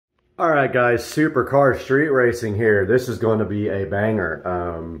All right, guys, supercar street racing here. This is going to be a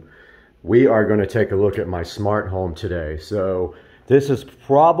banger. We are going to take a look at my smart home today. So this is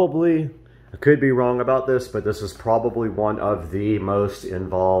probably, I could be wrong about this, but this is probably one of the most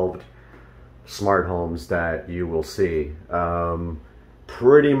involved smart homes that you will see.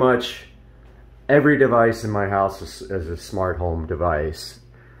 Pretty much every device in my house is a smart home device.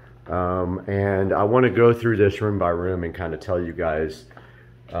 And I want to go through this room by room and kind of tell you guys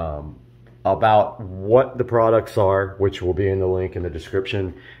about what the products are, which will be in the link in the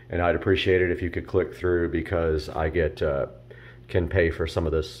description. And I'd appreciate it if you could click through, because I can pay for some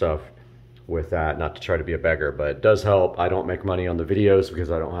of this stuff with that. Not to try to be a beggar, but it does help. I don't make money on the videos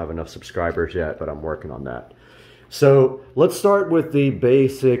because I don't have enough subscribers yet, but I'm working on that. So let's start with the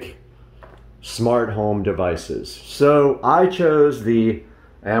basic smart home devices. So I chose the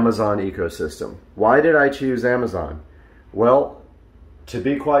Amazon ecosystem. Why did I choose Amazon? Well, to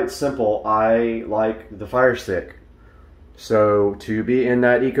be quite simple, I like the Fire Stick. So to be in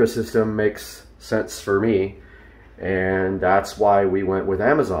that ecosystem makes sense for me, and that's why we went with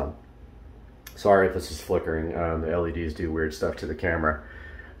Amazon. Sorry if this is flickering. The LEDs do weird stuff to the camera.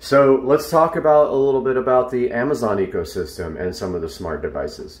 So let's talk about a little bit about the Amazon ecosystem and some of the smart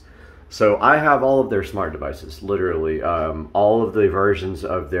devices. So I have all of their smart devices, literally all of the versions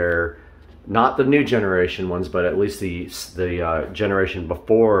of their, not the new generation ones, but at least the generation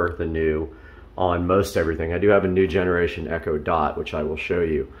before the new on most everything. I do have a new generation Echo Dot, which I will show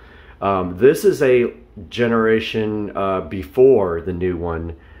you. This is a generation before the new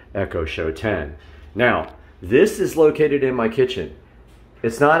one, Echo Show 10. Now, this is located in my kitchen.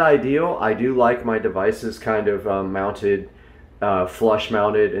 It's not ideal. I do like my devices kind of mounted, flush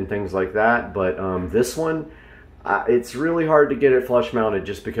mounted and things like that, but this one, it's really hard to get it flush mounted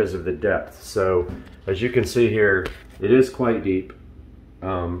just because of the depth. So as you can see here, it is quite deep.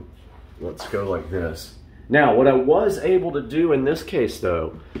 Let's go like this. Now, what I was able to do in this case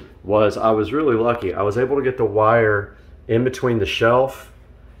though, was I was really lucky. I was able to get the wire in between the shelf.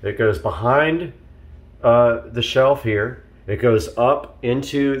 It goes behind the shelf here. It goes up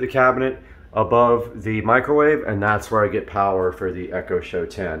into the cabinet above the microwave, and that's where I get power for the Echo Show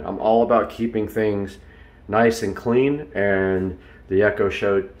 10. I'm all about keeping things nice and clean, and the Echo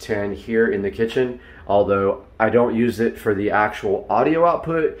Show 10 here in the kitchen, although I don't use it for the actual audio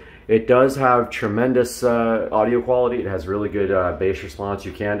output, it does have tremendous audio quality. It has really good bass response.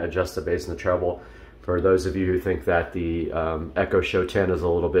 You can adjust the bass and the treble. For those of you who think that the Echo Show 10 is a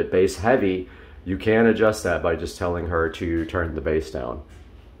little bit bass heavy, you can adjust that by just telling her to turn the bass down.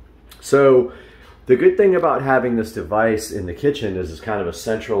 So the good thing about having this device in the kitchen is it's kind of a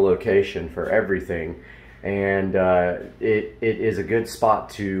central location for everything, and it is a good spot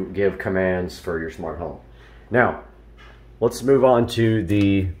to give commands for your smart home. Now, let's move on to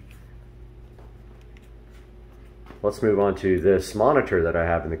this monitor that I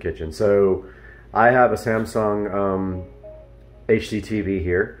have in the kitchen. So I have a Samsung HD TV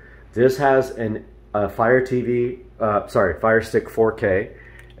here. This has a Fire Stick 4K,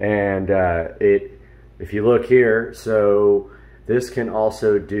 and if you look here, so this can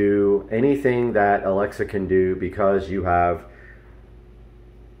also do anything that Alexa can do because you have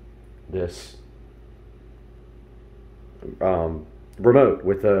this remote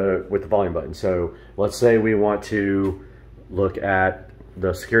with the volume button. So let's say we want to look at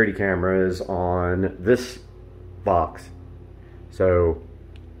the security cameras on this box. So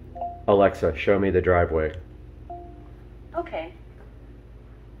Alexa, show me the driveway. Okay.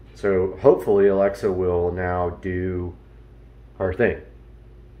 So hopefully Alexa will now do her thing.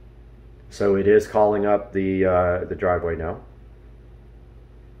 So it is calling up the driveway now.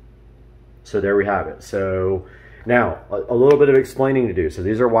 So there we have it. So now a little bit of explaining to do. So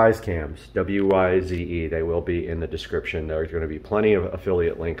these are Wyze cams, W-Y-Z-E. They will be in the description. There's going to be plenty of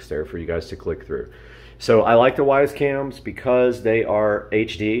affiliate links there for you guys to click through. So I like the Wyze cams because they are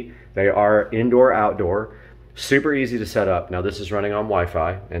HD. They are indoor, outdoor, super easy to set up. Now this is running on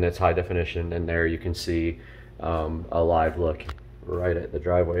Wi-Fi and it's high definition, and there you can see a live look right at the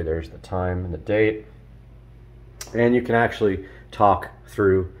driveway. There's the time and the date, and you can actually talk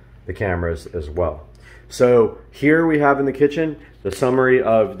through the cameras as well. So here we have in the kitchen the summary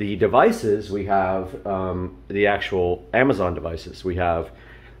of the devices. We have the actual Amazon devices. We have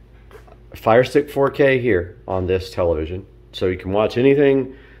Fire Stick 4K here on this television, so you can watch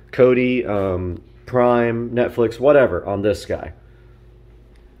anything, Kodi, Prime, Netflix, whatever on this guy.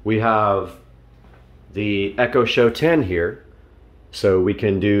 We have the Echo Show 10 here, so we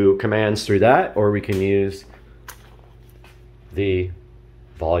can do commands through that, or we can use the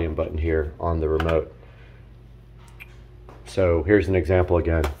volume button here on the remote. So here's an example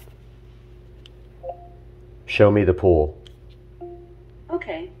again. show me the pool.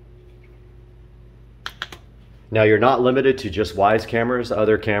 Okay. Now, you're not limited to just Wise cameras.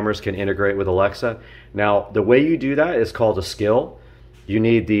 Other cameras can integrate with Alexa. Now, the way you do that is called a skill. You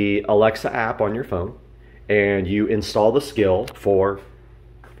need the Alexa app on your phone, and you install the skill for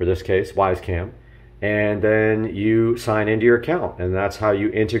this case, WiseCam, and then you sign into your account, and that's how you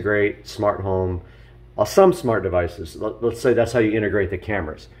integrate smart home, some smart devices. Let's say that's how you integrate the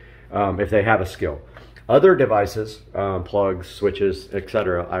cameras, if they have a skill. Other devices, plugs, switches,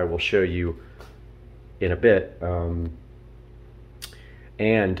 etc., I will show you in a bit,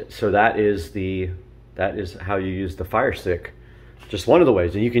 and so that is how you use the Fire Stick. Just one of the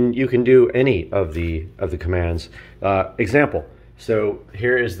ways, and you can do any of the commands. Example. So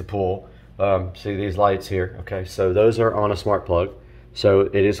here is the pool. See these lights here? Okay, so those are on a smart plug. So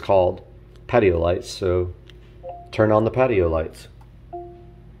it is called patio lights. So turn on the patio lights.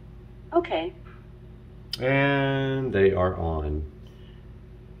 Okay. And they are on.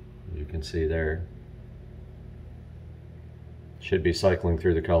 You can see there. Should be cycling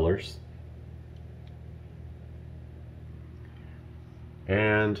through the colors.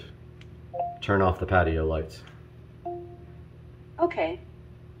 And turn off the patio lights. Okay.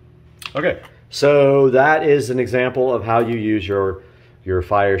 Okay, so that is an example of how you use your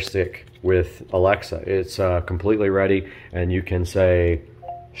Fire Stick with Alexa. It's completely ready, and you can say,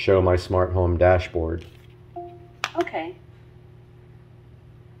 show my smart home dashboard. Okay.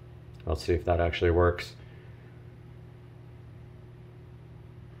 Let's see if that actually works.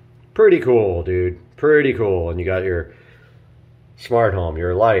 Pretty cool, dude. Pretty cool. And you got your smart home,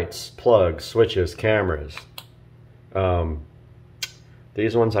 your lights, plugs, switches, cameras.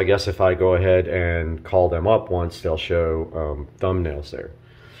 These ones, I guess if I go ahead and call them up once, they'll show thumbnails there.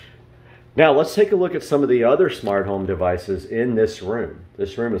 Now let's take a look at some of the other smart home devices in this room.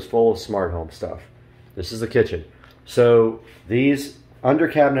 This room is full of smart home stuff. This is the kitchen. So these under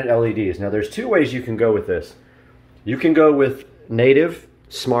cabinet LEDs. Now there's two ways you can go with this. You can go with native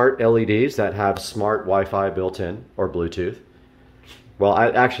smart LEDs that have smart Wi-Fi built in, or Bluetooth. Well,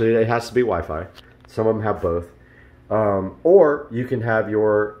 actually it has to be Wi-Fi. Some of them have both. Or you can have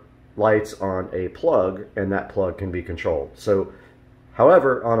your lights on a plug, and that plug can be controlled. So,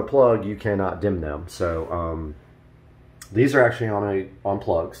 however, on a plug you cannot dim them. So these are actually on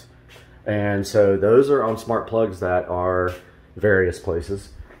plugs, and so those are on smart plugs that are various places.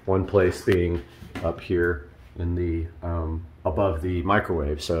 One place being up here in the above the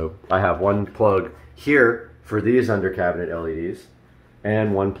microwave. So I have one plug here for these under cabinet LEDs,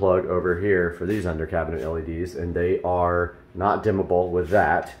 and one plug over here for these under cabinet LEDs, and they are not dimmable with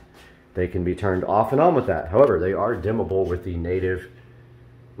that. They can be turned off and on with that. However, they are dimmable with the native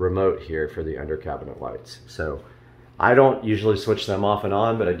remote here for the under cabinet lights. So I don't usually switch them off and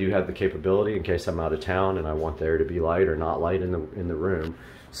on, but I do have the capability in case I'm out of town and I want there to be light or not light in the room.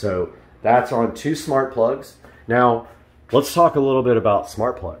 So that's on two smart plugs. Now let's talk a little bit about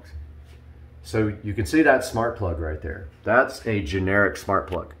smart plugs. So you can see that smart plug right there. That's a generic smart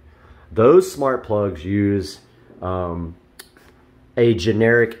plug. Those smart plugs use a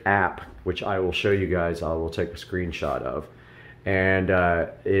generic app, which I will show you guys. I will take a screenshot of. And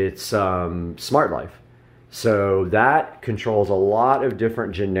it's Smart Life. So that controls a lot of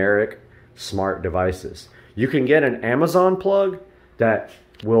different generic smart devices. You can get an Amazon plug that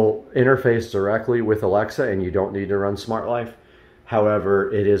will interface directly with Alexa, and you don't need to run Smart Life.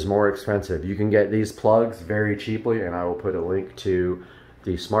 However, it is more expensive. You can get these plugs very cheaply, and I will put a link to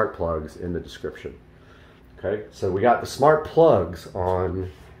the smart plugs in the description. Okay, so we got the smart plugs on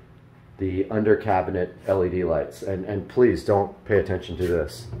the under cabinet LED lights, and please don't pay attention to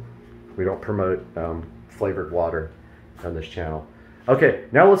this. We don't promote flavored water on this channel. Okay,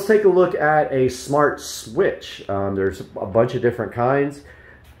 now let's take a look at a smart switch. There's a bunch of different kinds.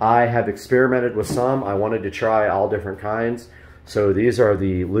 I have experimented with some. I wanted to try all different kinds. So these are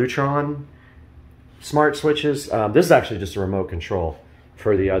the Lutron smart switches. This is actually just a remote control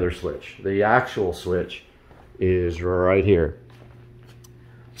for the other switch. The actual switch is right here.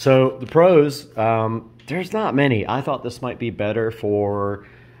 So the pros, there's not many. I thought this might be better for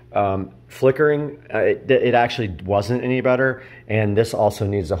flickering. It actually wasn't any better. And this also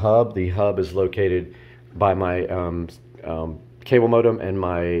needs a hub. The hub is located by my cable modem and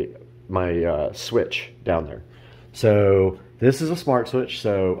my switch down there. So this is a smart switch,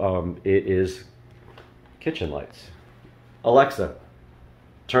 so it is kitchen lights. Alexa,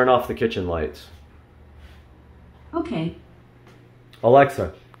 turn off the kitchen lights. Okay.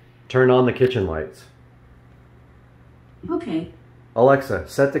 Alexa, turn on the kitchen lights. Okay. Alexa,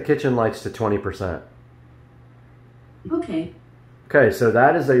 set the kitchen lights to 20%. Okay. Okay, so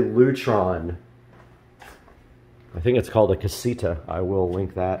that is a Lutron I think it's called a Caseta. I will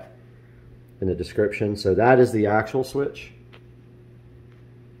link that in the description. So that is the actual switch.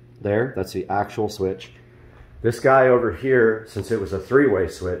 There, that's the actual switch. This guy over here, since it was a three-way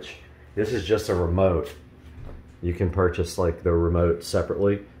switch, this is just a remote. You can purchase like the remote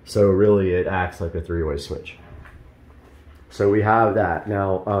separately. So really it acts like a three-way switch. So we have that.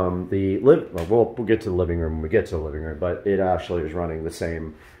 Now, we'll get to the living room when we get to the living room, but it actually is running the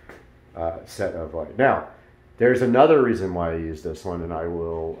same set of light. Now, there's another reason why I use this one, and I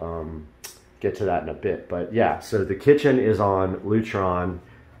will get to that in a bit. But yeah, so the kitchen is on Lutron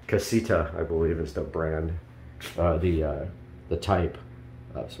Caseta, I believe is the brand, the type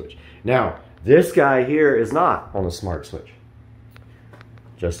of switch. Now, this guy here is not on a smart switch.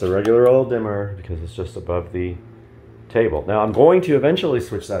 Just a regular old dimmer because it's just above the table. Now, I'm going to eventually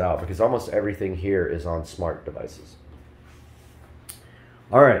switch that out because almost everything here is on smart devices.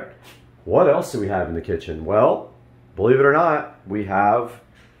 All right, what else do we have in the kitchen? Well, believe it or not, we have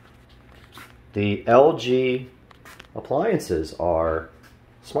the LG appliances are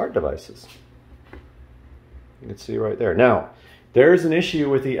smart devices. You can see right there. Now, there's an issue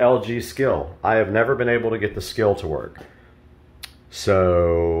with the LG skill. I have never been able to get the skill to work.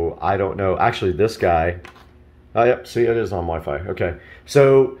 So I don't know. Actually, this guy, oh, yep, see, it is on Wi-Fi. Okay,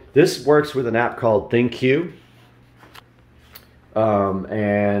 so this works with an app called ThinQ.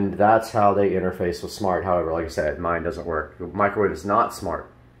 And that's how they interface with smart. However, like I said, mine doesn't work. The microwave is not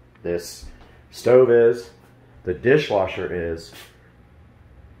smart. This stove is, the dishwasher is,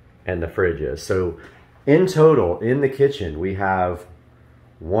 and the fridge is. So in total, in the kitchen, we have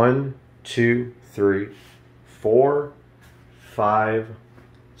 1, 2, 3, 4, 5,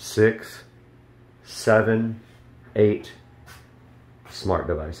 6, 7, 8 smart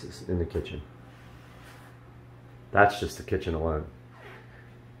devices in the kitchen. That's just the kitchen alone.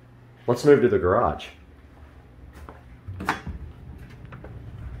 Let's move to the garage.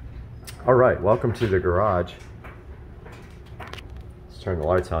 All right, welcome to the garage. Let's turn the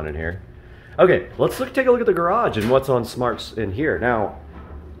lights on in here. Okay, let's take a look at the garage and what's on smarts in here. Now,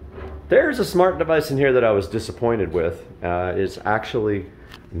 there's a smart device in here that I was disappointed with. It's actually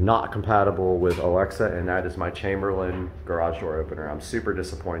not compatible with Alexa, and that is my Chamberlain garage door opener. I'm super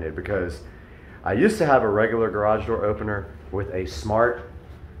disappointed because I used to have a regular garage door opener with a smart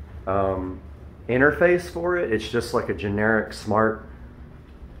interface for it. It's just like a generic smart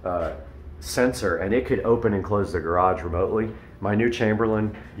sensor, and it could open and close the garage remotely. My new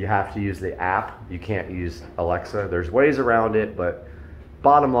Chamberlain, you have to use the app. You can't use Alexa. There's ways around it, but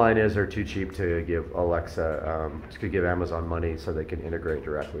bottom line is they're too cheap to give Alexa, to give Amazon money so they can integrate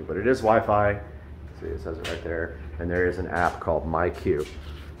directly. But it is Wi-Fi. See, it says it right there. And there is an app called MyQ.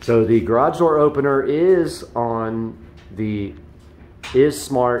 So the garage door opener is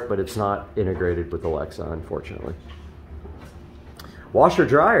smart, but it's not integrated with Alexa, unfortunately. Washer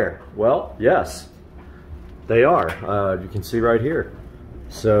dryer, well, yes, they are. You can see right here.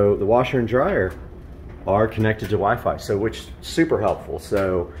 So the washer and dryer are connected to Wi-Fi, so which is super helpful.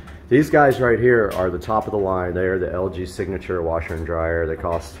 So these guys right here are the top of the line. They are the LG signature washer and dryer. They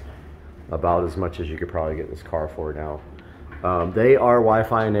cost about as much as you could probably get this car for now. They are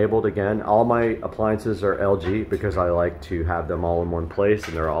Wi-Fi enabled. Again, all my appliances are LG because I like to have them all in one place,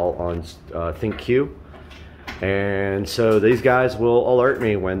 and they're all on ThinQ. And so these guys will alert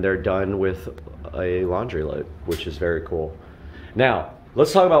me when they're done with a laundry load, which is very cool. Now,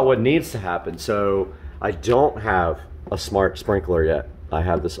 let's talk about what needs to happen. So I don't have a smart sprinkler yet. I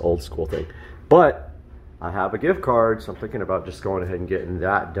have this old school thing, but I have a gift card, so I'm thinking about just going ahead and getting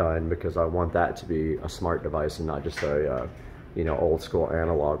that done because I want that to be a smart device and not just a old school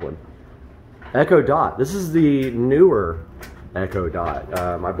analog one. Echo Dot. This is the newer Echo Dot.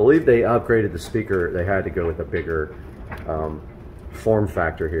 I believe they upgraded the speaker. They had to go with a bigger form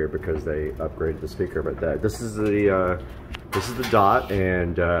factor here because they upgraded the speaker. But this is the Dot,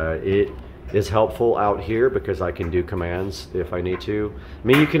 and it is helpful out here because I can do commands if I need to. I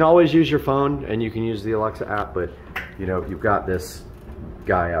mean, you can always use your phone and you can use the Alexa app, but you've got this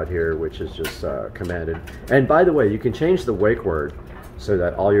guy out here which is just commanded. And by the way, you can change the wake word so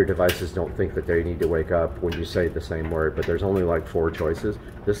that all your devices don't think that they need to wake up when you say the same word, but there's only like 4 choices.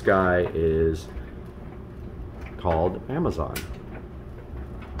 This guy is called Amazon.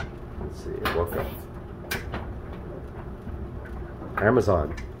 Let's see, it woke up.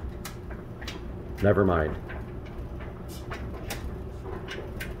 Amazon. Never mind.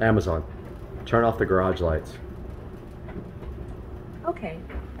 Amazon. Turn off the garage lights. Okay.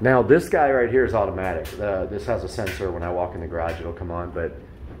 Now this guy right here is automatic. This has a sensor. When I walk in the garage, it'll come on. But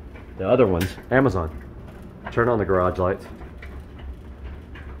the other ones, Amazon. Turn on the garage lights.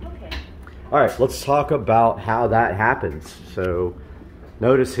 Okay. All right, let's talk about how that happens. So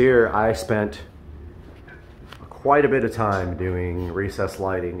notice here I spent quite a bit of time doing recessed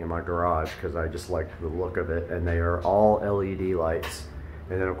lighting in my garage because I just like the look of it, and they are all LED lights.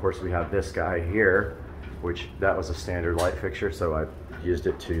 And then of course we have this guy here, which that was a standard light fixture, so I used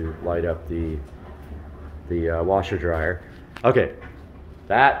it to light up the washer dryer. Okay,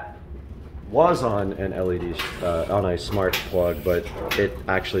 that was on an LED, on a smart plug, but it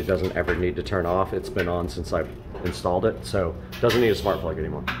actually doesn't ever need to turn off. It's been on since I installed it, so it doesn't need a smart plug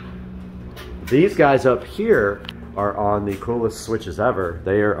anymore. These guys up here are on the coolest switches ever.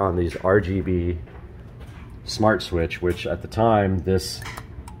 They are on these RGB Smart Switch, which at the time, this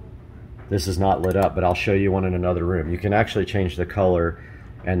is not lit up, but I'll show you one in another room. You can actually change the color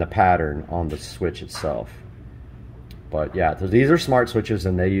and the pattern on the switch itself. But yeah, so these are smart switches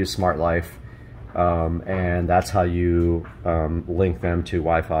and they use Smart Life, and that's how you link them to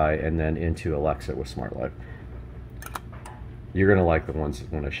Wi-Fi and then into Alexa with Smart Life. You're gonna like the ones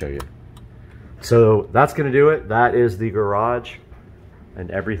when I show you. So that's gonna do it. That is the garage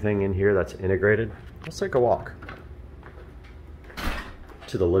and everything in here that's integrated. Let's take a walk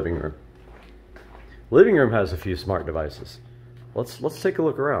to the living room. Living room has a few smart devices. Let's take a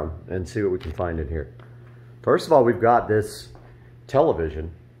look around and see what we can find in here. First of all, we've got this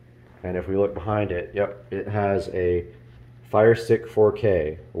television, and if we look behind it, yep, it has a Fire Stick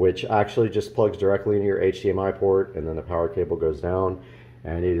 4K, which actually just plugs directly into your HDMI port, and then the power cable goes down,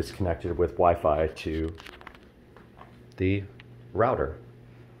 and it is connected with Wi-Fi to the router.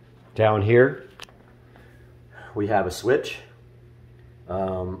 Down here, we have a switch.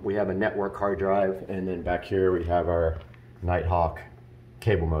 We have a network hard drive, and then back here we have our Nighthawk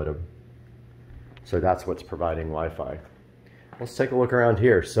cable modem. So that's what's providing Wi-Fi. Let's take a look around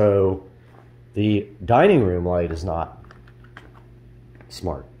here. So the dining room light is not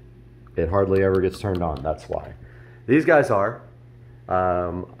smart. It hardly ever gets turned on. That's why. These guys are.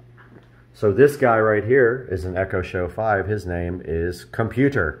 So this guy right here is an Echo Show 5. His name is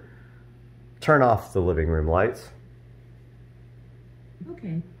Computer. Turn off the living room lights.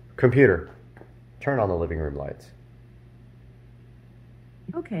 Okay. Computer, turn on the living room lights.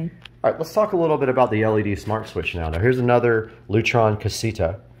 Okay. All right, let's talk a little bit about the LED Smart Switch now. Now here's another Lutron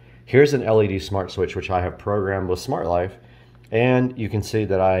Caseta. Here's an LED Smart Switch which I have programmed with Smart Life, and you can see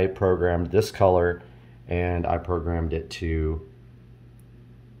that I programmed this color and I programmed it to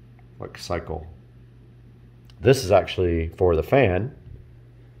like cycle. This is actually for the fan.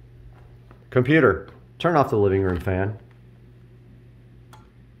 Computer, turn off the living room fan.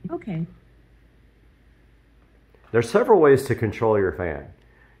 Okay. There's several ways to control your fan.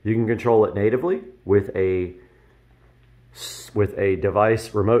 You can control it natively with a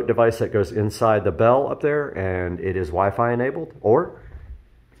device, remote device that goes inside the bell up there, and it is Wi-Fi enabled, or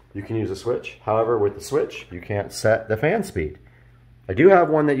you can use a switch. However, with the switch, you can't set the fan speed. I do have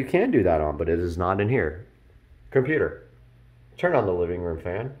one that you can do that on, but it is not in here. Computer, turn on the living room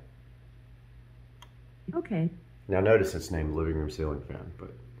fan. Okay. Now notice it's named living room ceiling fan,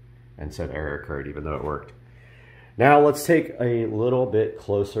 and said error occurred even though it worked. Now let's take a little bit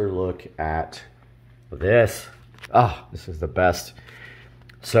closer look at this. Ah, this is the best.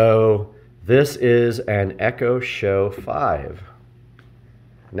 So this is an Echo Show 5.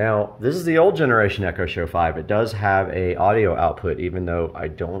 Now this is the old generation Echo Show 5. It does have a audio output even though I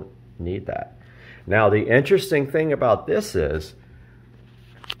don't need that. Now the interesting thing about this is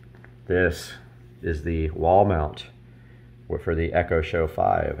the wall mount for the Echo Show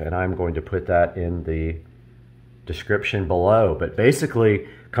 5, and I'm going to put that in the description below. But basically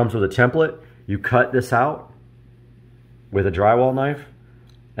comes with a template. You cut this out with a drywall knife,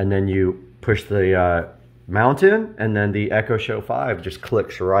 and then you push the mount in, and then the Echo Show 5 just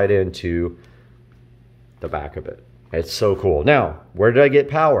clicks right into the back of it. It's so cool. Now, where did I get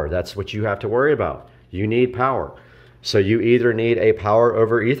power? That's what you have to worry about. You need power. So you either need a power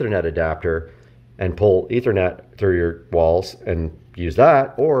over Ethernet adapter and pull Ethernet through your walls and use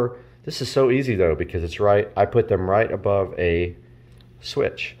that, or this is so easy though because it's right, I put them right above a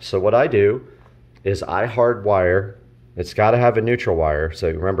switch. So what I do is I hardwire, it's got to have a neutral wire, so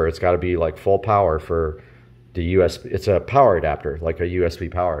remember it's got to be like full power for the USB, it's a power adapter, like a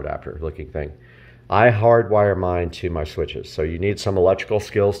USB power adapter looking thing. I hardwire mine to my switches, so you need some electrical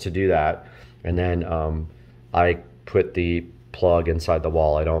skills to do that, and then I put the plug inside the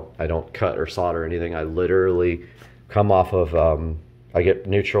wall. I don't cut or solder anything. I literally come off of I get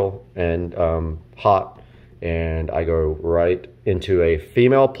neutral and hot, and I go right into a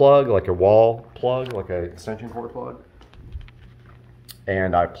female plug, like a wall plug, like an extension cord plug,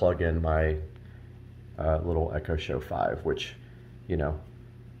 and I plug in my little Echo Show 5, which, you know,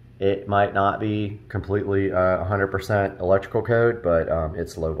 It might not be completely 100% electrical code, but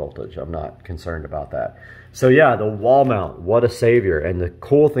it's low voltage. I'm not concerned about that. So yeah, the wall mount, what a savior. And the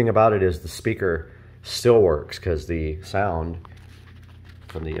cool thing about it is the speaker still works because the sound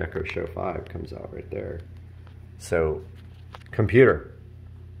from the Echo Show 5 comes out right there. So, computer.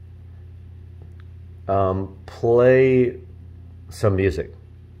 Play some music.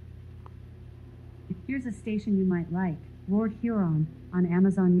 Here's a station you might like. Lord Huron on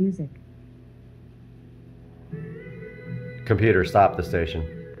Amazon Music. Computer, stop the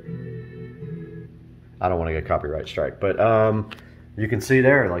station. I don't want to get copyright strike, but you can see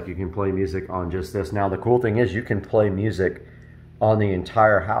there, like you can play music on just this. Now the cool thing is you can play music on the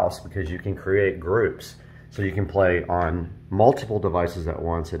entire house because you can create groups. So you can play on multiple devices at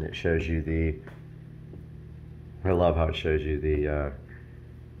once, and it shows you the, I love how it shows you the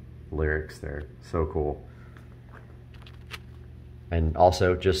lyrics there. So cool. And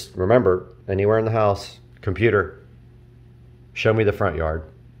also just remember, anywhere in the house, computer, show me the front yard.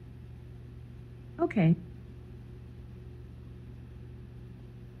 Okay.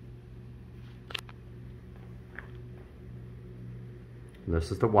 And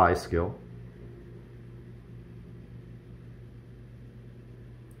this is the Y skill.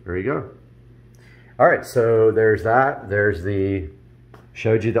 There you go. All right, so there's that. There's the,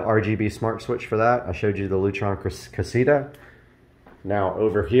 showed you the RGB Smart Switch for that. I showed you the Lutron Caseta. Now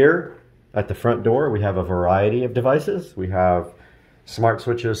over here at the front door, we have a variety of devices. We have smart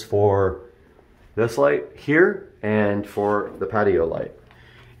switches for this light here and for the patio light.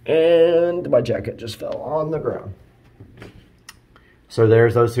 And my jacket just fell on the ground. So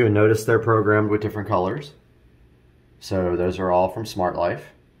there's those who noticed they're programmed with different colors. So those are all from Smart Life.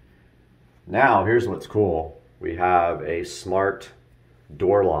 Now here's what's cool. We have a smart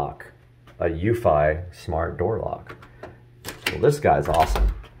door lock, a Eufy smart door lock. Well, this guy's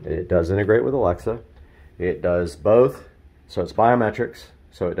awesome. It does integrate with Alexa. It does both, so it's biometrics.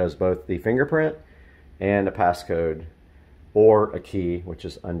 So it does both the fingerprint and a passcode or a key, which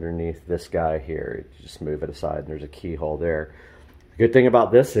is underneath this guy here. You just move it aside and there's a keyhole there. The good thing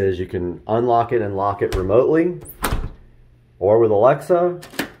about this is you can unlock it and lock it remotely or with Alexa,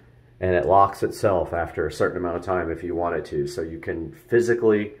 and it locks itself after a certain amount of time if you want it to. So you can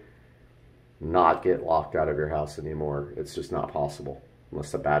physically not get locked out of your house anymore. It's just not possible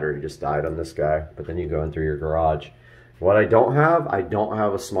unless the battery just died on this guy. But then you go in through your garage. What I don't have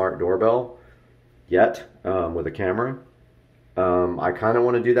a smart doorbell yet with a camera. I kind of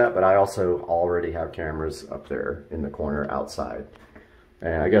want to do that, but I also already have cameras up there in the corner outside.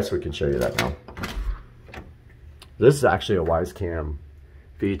 And I guess we can show you that now. This is actually a WiseCam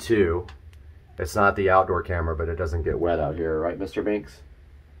V2. It's not the outdoor camera, but it doesn't get wet out here, right, Mr. Binks?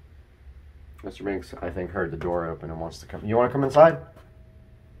 Mr. Binks, I think, heard the door open and wants to come. You want to come inside?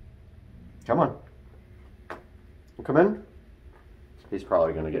 Come on. Come in. He's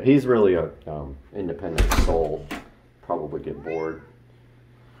probably going to get, he's really a independent soul. Probably get bored.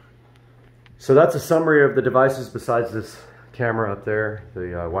 So that's a summary of the devices besides this camera up there, the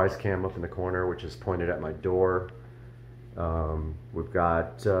WiseCam up in the corner, which is pointed at my door. We've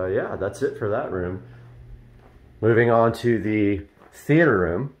got, yeah, that's it for that room. Moving on to the theater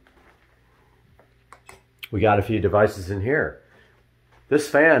room. We got a few devices in here. This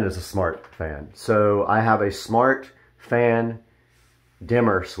fan is a smart fan. So I have a smart fan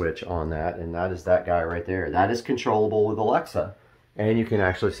dimmer switch on that, and that is that guy right there. That is controllable with Alexa. And you can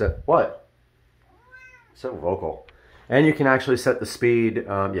actually set, what? So vocal. And you can actually set the speed,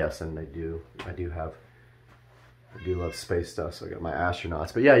 yes, and I do love space stuff, so I got my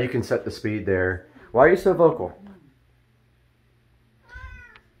astronauts. But yeah, you can set the speed there. Why are you so vocal?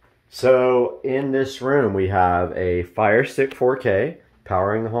 So in this room, we have a Fire Stick 4K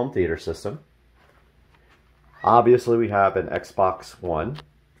powering the home theater system. Obviously, we have an Xbox One.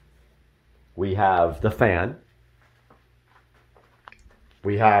 We have the fan.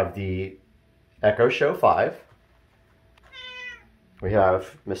 We have the Echo Show 5. We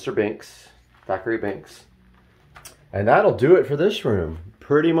have Mr. Binks, Thackeray Binks. And that'll do it for this room.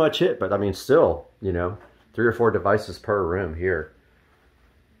 Pretty much it, but I mean, still, you know, 3 or 4 devices per room here.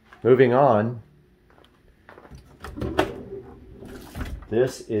 Moving on.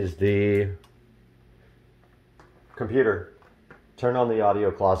 This is the computer. Turn on the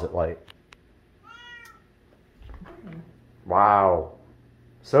audio closet light. Wow.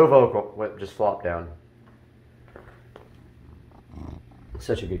 So vocal. Wait, just flop down.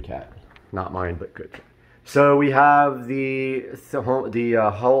 Such a good cat. Not mine, but good. So we have the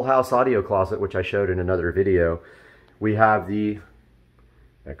whole house audio closet, which I showed in another video. We have the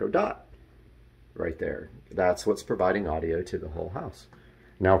Echo Dot right there. That's what's providing audio to the whole house.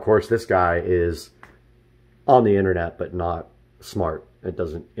 Now, of course, this guy is on the internet, but not smart. It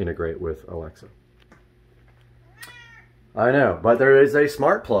doesn't integrate with Alexa. I know, but there is a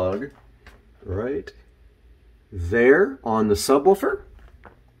smart plug right there on the subwoofer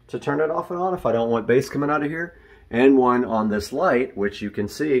to turn it off and on if I don't want bass coming out of here. And one on this light, which you can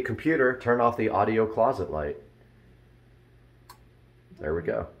see, computer, turn off the audio closet light. There we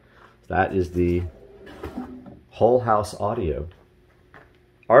go. That is the whole house audio.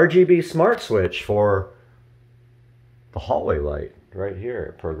 RGB Smart Switch for the hallway light right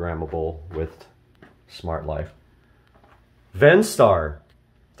here, programmable with Smart Life. Venstar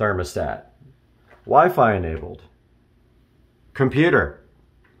thermostat, Wi-Fi enabled. Computer,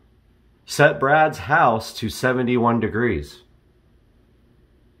 set Brad's house to 71 degrees.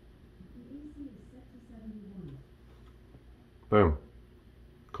 Boom,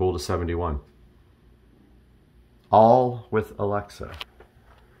 cool to 71. All with Alexa.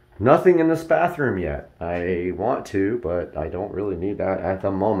 Nothing in this bathroom yet. I want to, but I don't really need that at the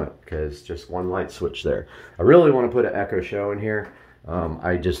moment because just one light switch there. I really want to put an Echo Show in here.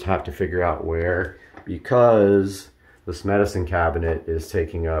 I just have to figure out where, because this medicine cabinet is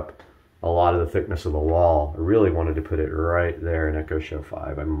taking up a lot of the thickness of the wall. I really wanted to put it right there in Echo Show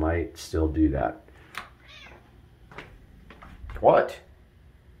 5. I might still do that. What?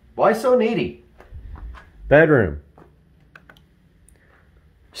 Why so needy? Bedroom.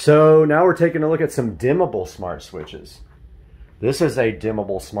 So now we're taking a look at some dimmable smart switches. This is a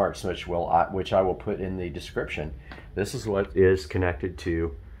dimmable smart switch, which I will put in the description. This is what is connected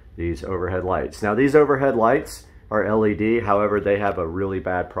to these overhead lights. Now these overhead lights are LED, however they have a really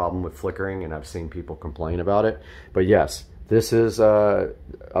bad problem with flickering, and I've seen people complain about it. But yes, this is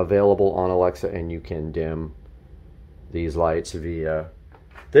available on Alexa, and you can dim these lights via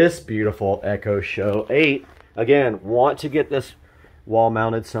this beautiful Echo Show 8. Again, want to get this wall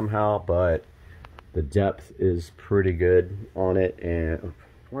mounted somehow, but the depth is pretty good on it. And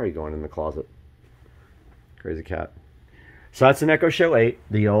where are you going in the closet? Crazy cat. So that's an Echo Show 8,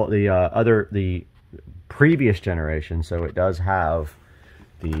 the previous generation. So it does have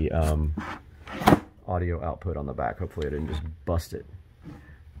the audio output on the back. Hopefully I didn't just bust it.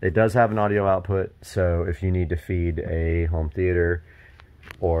 It does have an audio output, so if you need to feed a home theater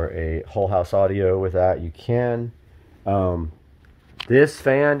or a whole house audio with that, you can. This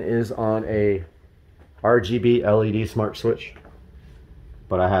fan is on a RGB LED smart switch,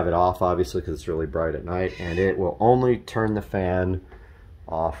 but I have it off obviously because it's really bright at night, and it will only turn the fan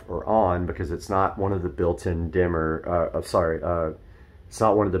off or on because it's not one of the built-in dimmer, it's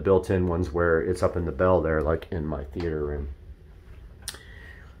not one of the built-in ones where it's up in the bell there like in my theater room.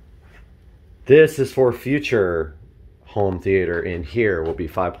 This is for future home theater. In here will be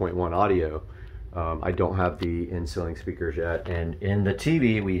 5.1 audio. I don't have the in-ceiling speakers yet. And in the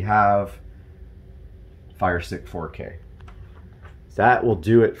TV, we have Fire Stick 4K. That will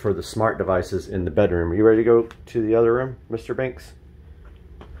do it for the smart devices in the bedroom. Are you ready to go to the other room, Mr. Banks?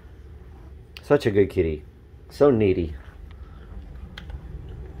 Such a good kitty. So needy.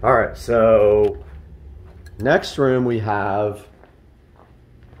 All right, so next room we have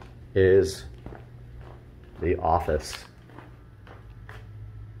is the office.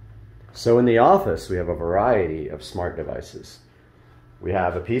 So in the office, we have a variety of smart devices. We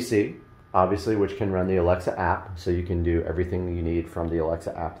have a PC, obviously, which can run the Alexa app, so you can do everything you need from the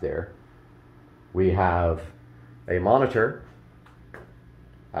Alexa app there. We have a monitor,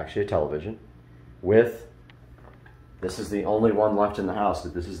 actually a television, with, this is the only one left in the house,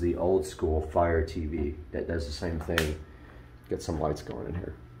 but this is the old school Fire TV that does the same thing. Get some lights going in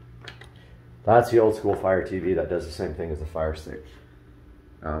here. That's the old school Fire TV that does the same thing as the Fire Stick.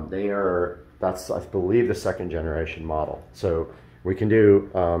 That's, I believe, the second generation model. So we can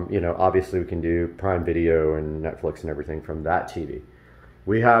do, obviously we can do Prime Video and Netflix and everything from that TV.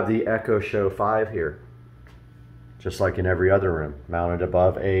 We have the Echo Show 5 here, just like in every other room, mounted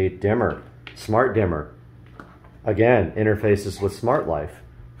above a dimmer, smart dimmer. Again, interfaces with Smart Life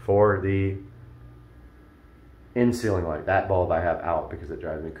for the in-ceiling light. That bulb I have out because it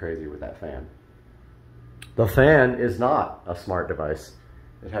drives me crazy with that fan. The fan is not a smart device.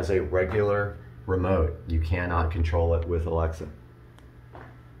 It has a regular remote. You cannot control it with Alexa.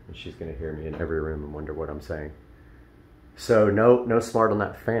 And she's going to hear me in every room and wonder what I'm saying. So no smart on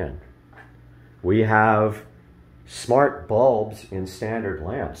that fan. We have smart bulbs in standard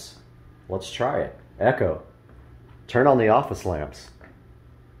lamps. Let's try it. Echo, turn on the office lamps.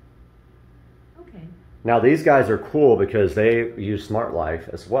 Okay. Now these guys are cool because they use Smart Life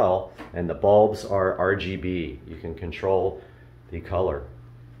as well, and the bulbs are RGB. You can control the color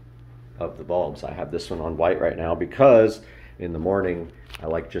of the bulbs. I have this one on white right now because in the morning I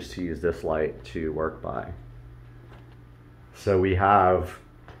like just to use this light to work by. So we have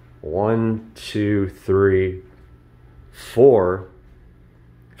 1, 2, 3, 4,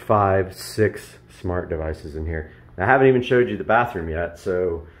 5, 6 smart devices in here. I haven't even showed you the bathroom yet.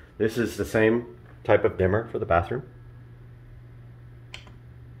 So this is the same type of dimmer for the bathroom.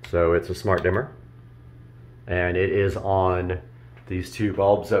 So it's a smart dimmer, and it is on these 2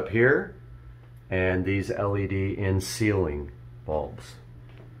 bulbs up here and these LED in ceiling bulbs.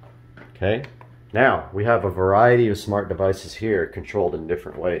 Okay, now we have a variety of smart devices here controlled in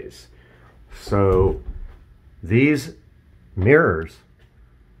different ways. So these mirrors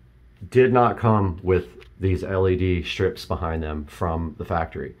did not come with these LED strips behind them from the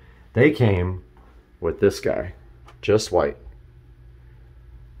factory. They came with this guy, just white.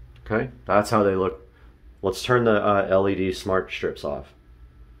 Okay, that's how they look. Let's turn the LED smart strips off.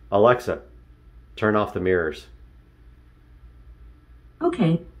 Alexa, turn off the mirrors.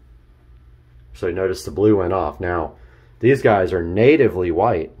 Okay. So notice the blue went off. Now, these guys are natively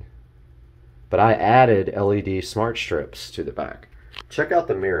white, but I added LED smart strips to the back. Check out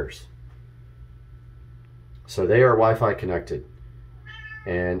the mirrors. So they are Wi-Fi connected.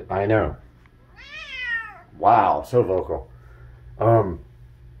 And I know. Wow, so vocal.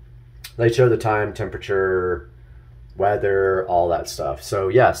 They show the time, temperature, weather, all that stuff. So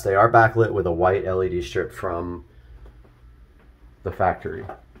yes, they are backlit with a white LED strip from the factory.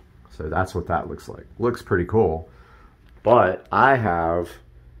 So that's what that looks like. Looks pretty cool. But I have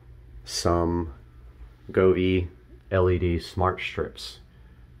some Govee LED smart strips.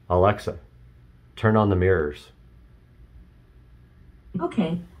 Alexa, turn on the mirrors.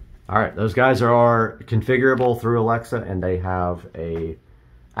 Okay. All right, those guys are configurable through Alexa, and they have a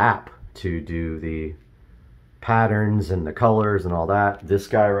app to do the patterns and the colors and all that. This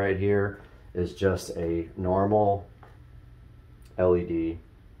guy right here is just a normal LED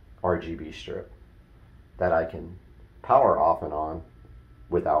RGB strip that I can power off and on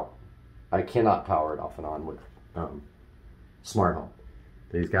without, I cannot power it off and on with smart home.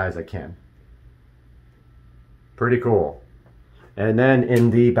 These guys I can. Pretty cool. And then in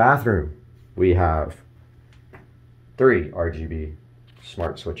the bathroom, we have 3 RGB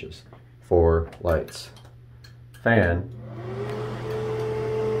smart switches, 4 lights, fan,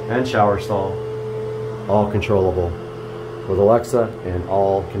 and shower stall, all controllable with Alexa and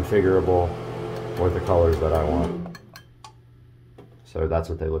all configurable with the colors that I want. So that's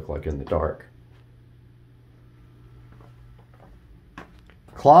what they look like in the dark.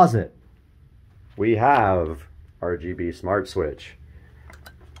 Closet. We have RGB Smart Switch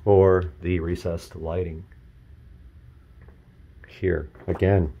for the recessed lighting. Here,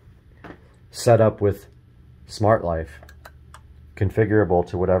 again, set up with Smart Life, configurable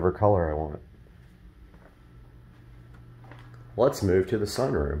to whatever color I want. Let's move to the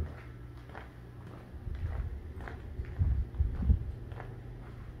sunroom.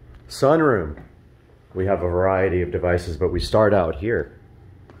 Sunroom. We have a variety of devices, but we start out here.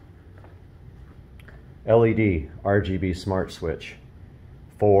 LED RGB Smart Switch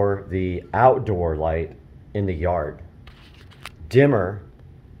for the outdoor light in the yard. Dimmer,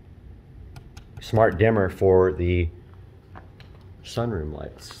 smart dimmer for the sunroom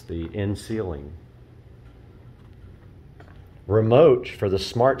lights, the in-ceiling. Remote for the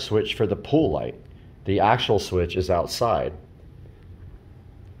smart switch for the pool light. The actual switch is outside.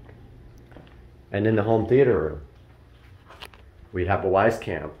 And in the home theater room, we have a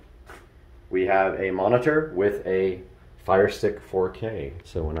widescreen. We have a monitor with a Fire Stick 4K.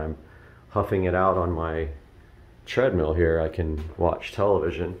 So when I'm huffing it out on my treadmill here, I can watch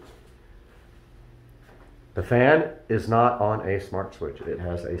television. The fan is not on a smart switch. It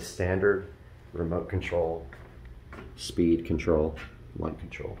has a standard remote control, speed control, light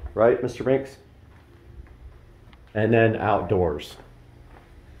control. Right, Mr. Binks? And then outdoors,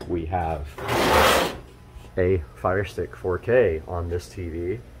 we have a Fire Stick 4K on this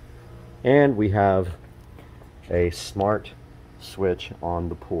TV. And we have a smart switch on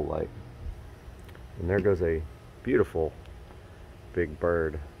the pool light. And there goes a beautiful big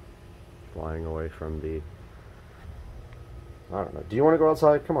bird flying away from the, I don't know. Do you want to go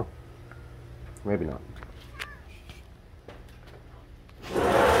outside? Come on. Maybe not.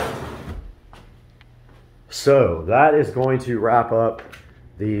 So that is going to wrap up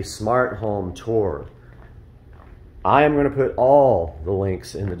the smart home tour. I am going to put all the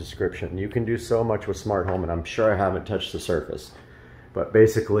links in the description. You can do so much with smart home, and I'm sure I haven't touched the surface. But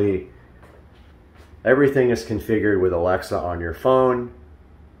basically, everything is configured with Alexa on your phone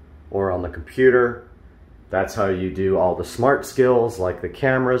or on the computer. That's how you do all the smart skills like the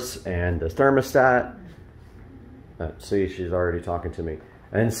cameras and the thermostat. See, she's already talking to me.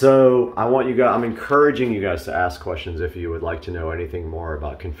 And so I want you guys, I'm encouraging you guys to ask questions if you would like to know anything more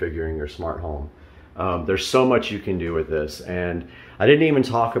about configuring your smart home. There's so much you can do with this. And I didn't even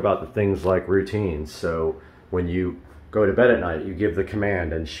talk about the things like routines. So when you go to bed at night, you give the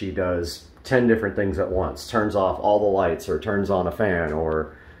command and she does 10 different things at once, turns off all the lights or turns on a fan,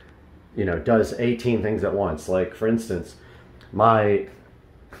 or, you know, does 18 things at once. Like, for instance, my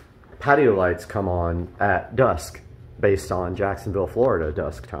patio lights come on at dusk based on Jacksonville, Florida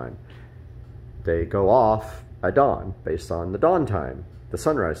dusk time. They go off at dawn based on the dawn time, the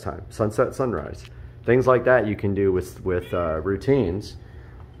sunrise time, sunset, sunrise. Things like that you can do with routines.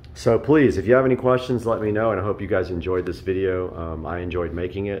 So please, if you have any questions, let me know, and I hope you guys enjoyed this video. I enjoyed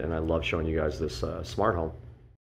making it, and I love showing you guys this smart home.